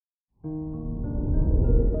Good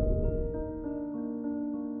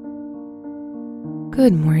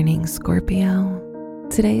morning, Scorpio.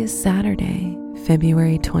 Today is Saturday,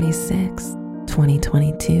 February 26,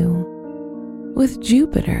 2022. With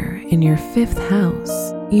Jupiter in your 5th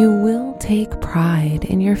house, you will take pride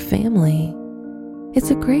in your family. It's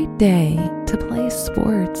a great day to play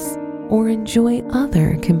sports or enjoy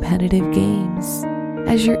other competitive games,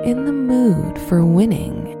 as you're in the mood for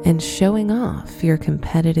winning and showing off your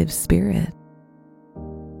competitive spirit.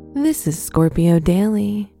 This is Scorpio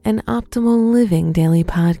Daily, an optimal living daily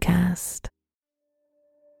podcast.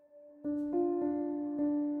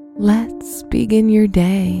 Let's begin your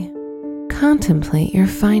day. Contemplate your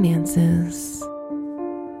finances.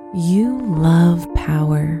 You love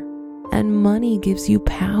power, and money gives you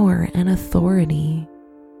power and authority.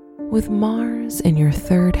 With Mars in your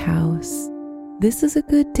 3rd house, this is a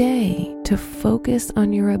good day to focus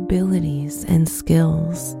on your abilities and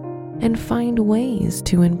skills and find ways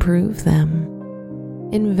to improve them.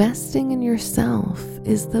 Investing in yourself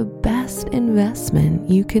is the best investment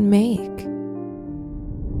you can make.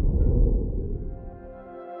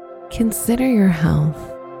 Consider your health.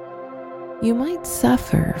 You might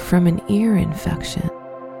suffer from an ear infection,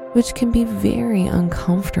 which can be very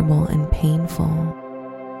uncomfortable and painful.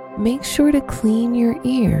 Make sure to clean your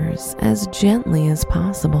ears as gently as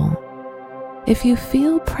possible. If you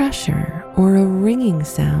feel pressure or a ringing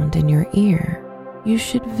sound in your ear, you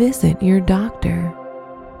should visit your doctor.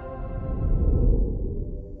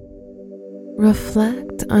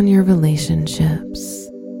 Reflect on your relationships.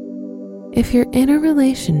 If you're in a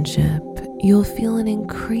relationship, you'll feel an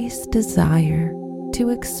increased desire to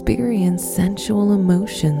experience sensual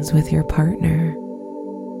emotions with your partner.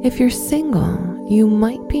 If you're single, you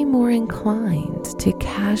might be more inclined to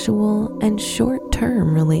casual and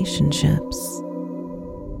short-term relationships.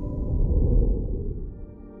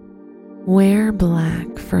 Wear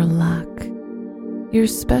black for luck. Your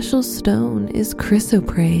special stone is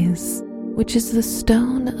chrysoprase, which is the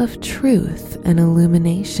stone of truth and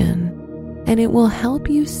illumination, and it will help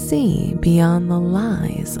you see beyond the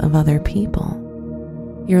lies of other people.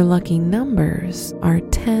 Your lucky numbers are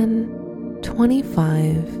 10,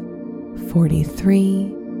 25,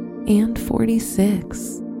 43, and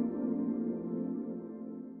 46.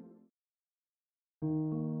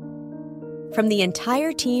 From the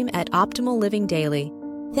entire team at Optimal Living Daily,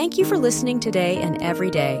 thank you for listening today and every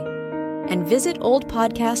day. And visit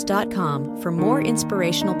oldpodcast.com for more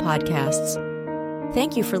inspirational podcasts.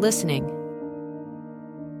 Thank you for listening.